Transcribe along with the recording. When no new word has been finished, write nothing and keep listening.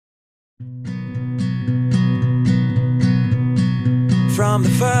From the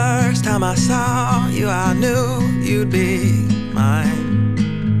first time I saw you, I knew you'd be mine.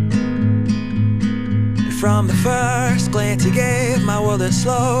 And from the first glance you gave, my world had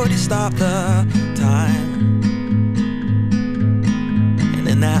slowed, you stopped the time. And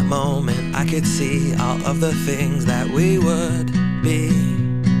in that moment I could see all of the things that we would be.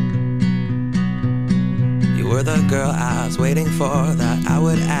 You were the girl I was waiting for, that I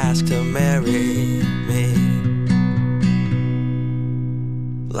would ask to marry me.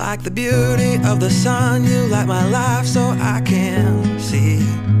 Like the beauty of the sun, you light my life so I can see.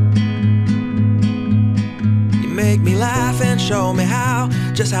 You make me laugh and show me how,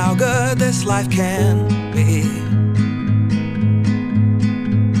 just how good this life can be.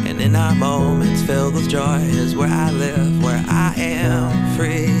 And in our moments filled with joy is where I live, where I am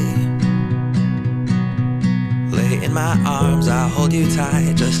free. Lay in my arms, I'll hold you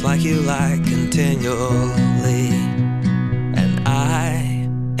tight, just like you like, continually. And I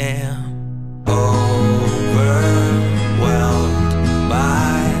am overwhelmed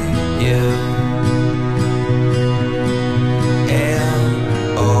by you, am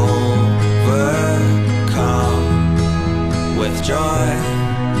overcome with joy.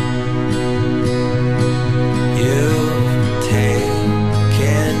 You've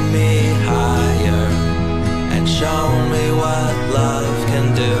taken me higher and shown me what love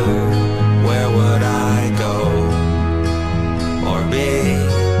can do. Where would I go or be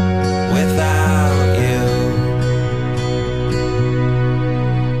without you?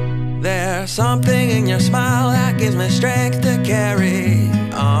 There's something in your smile that gives me strength to carry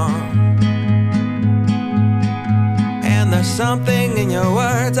on. And there's something in your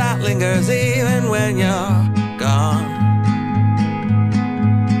words that lingers even when you're gone.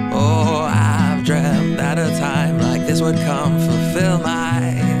 Oh, I've dreamt that a time like this would come, fulfill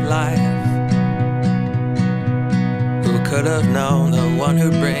my life. Who could have known the one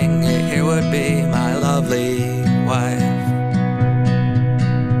who'd bring it here would be my lovely wife?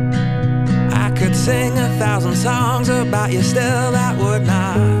 I could sing 1,000 songs about you still, that would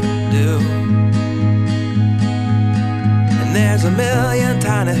not do. And there's a million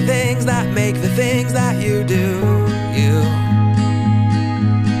tiny things that make the things that you do, you.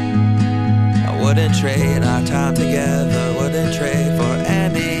 I wouldn't trade our time together, wouldn't trade for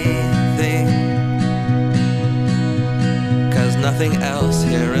anything. Nothing else